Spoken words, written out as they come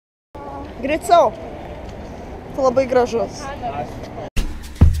Greičiau. Tu labai gražus.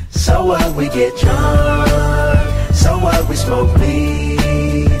 So what, we get drunk. So what, we smoke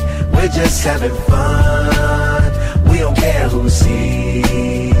weed. We're just having fun. We don't care who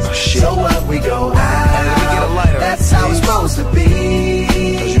sees. So what, we go out. That's how it's supposed to be.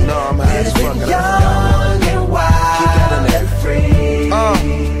 Cause you know I'm high as fuck. Young and wild and free.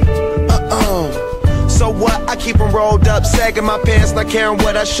 So what? I keep them rolled up, sagging my pants, not caring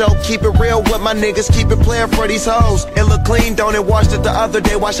what I show. Keep it real with my niggas, keep it playing for these hoes. It look clean, don't it? Washed it the other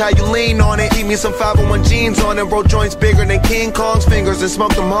day, watch how you lean on it. Eat me some 501 jeans on it, roll joints bigger than King Kong's fingers, and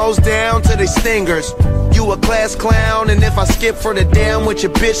smoke them hoes down to they stingers. You a class clown, and if I skip for the damn with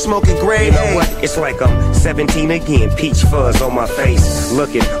your bitch smoking gray. You know what? It's like I'm 17 again, peach fuzz on my face.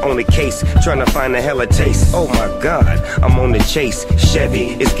 Looking on the case, trying to find a hella taste. Oh my God, I'm on the chase.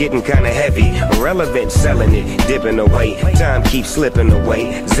 Chevy, it's getting kinda heavy. Irrelevant, selling it, dipping away. Time keeps slipping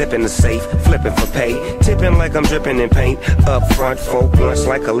away. Zipping the safe, flipping for pay. Tipping like I'm dripping in paint. Up front, 4 blunts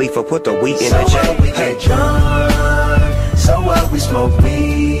like a leaf, put the wheat in the J. So what, we get drunk. So what, we smoke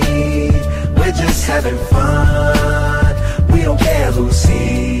weed. We're just having fun. We don't care who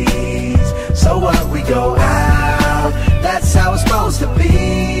sees. So what, we go out. That's how it's supposed to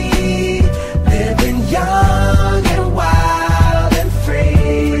be. Living young and wild and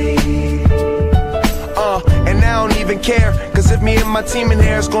free. And I don't even care. Cause if me and my team in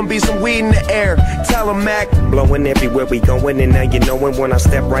here, it's gonna be some weed in the air. Tell 'em, Mac. Blowing everywhere we going, and now you knowin' when I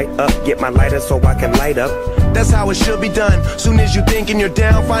step right up. Get my lighter so I can light up. That's how it should be done. Soon as you thinking you're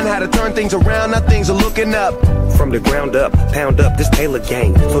down, find how to turn things around. Now things are looking up. From the ground up, pound up this Taylor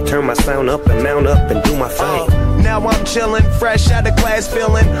gang. So turn my sound up and mount up and do my thing. Now I'm chillin', fresh out of class,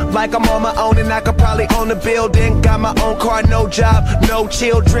 feeling like I'm on my own and I could probably own a building. Got my own car, no job, no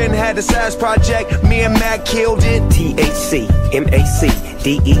children. Had a size project, me and Mac killed it. THC, MAC,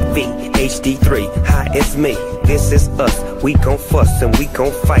 DEV, HD3, hi, it's me. This is us. We gon' fuss and we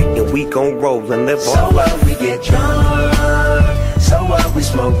gon' fight and we gon' roll and live on. So what, we get drunk. So what, we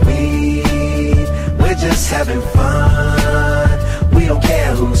smoke weed. We're just having fun. We don't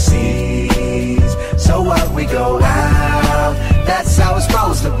care who sees. So what, we go out. That's how it's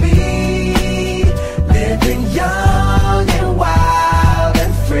supposed to be. Living young and wild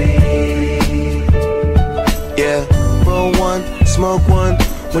and free. Yeah, roll one, smoke one.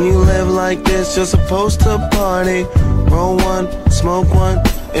 When you live like this, you're supposed to party. Roll one, smoke one,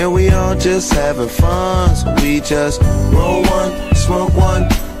 and we all just having fun. So we just roll one, smoke one.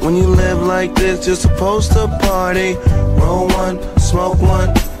 When you live like this, you're supposed to party. Roll one, smoke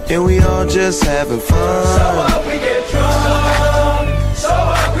one, and we all just having fun. So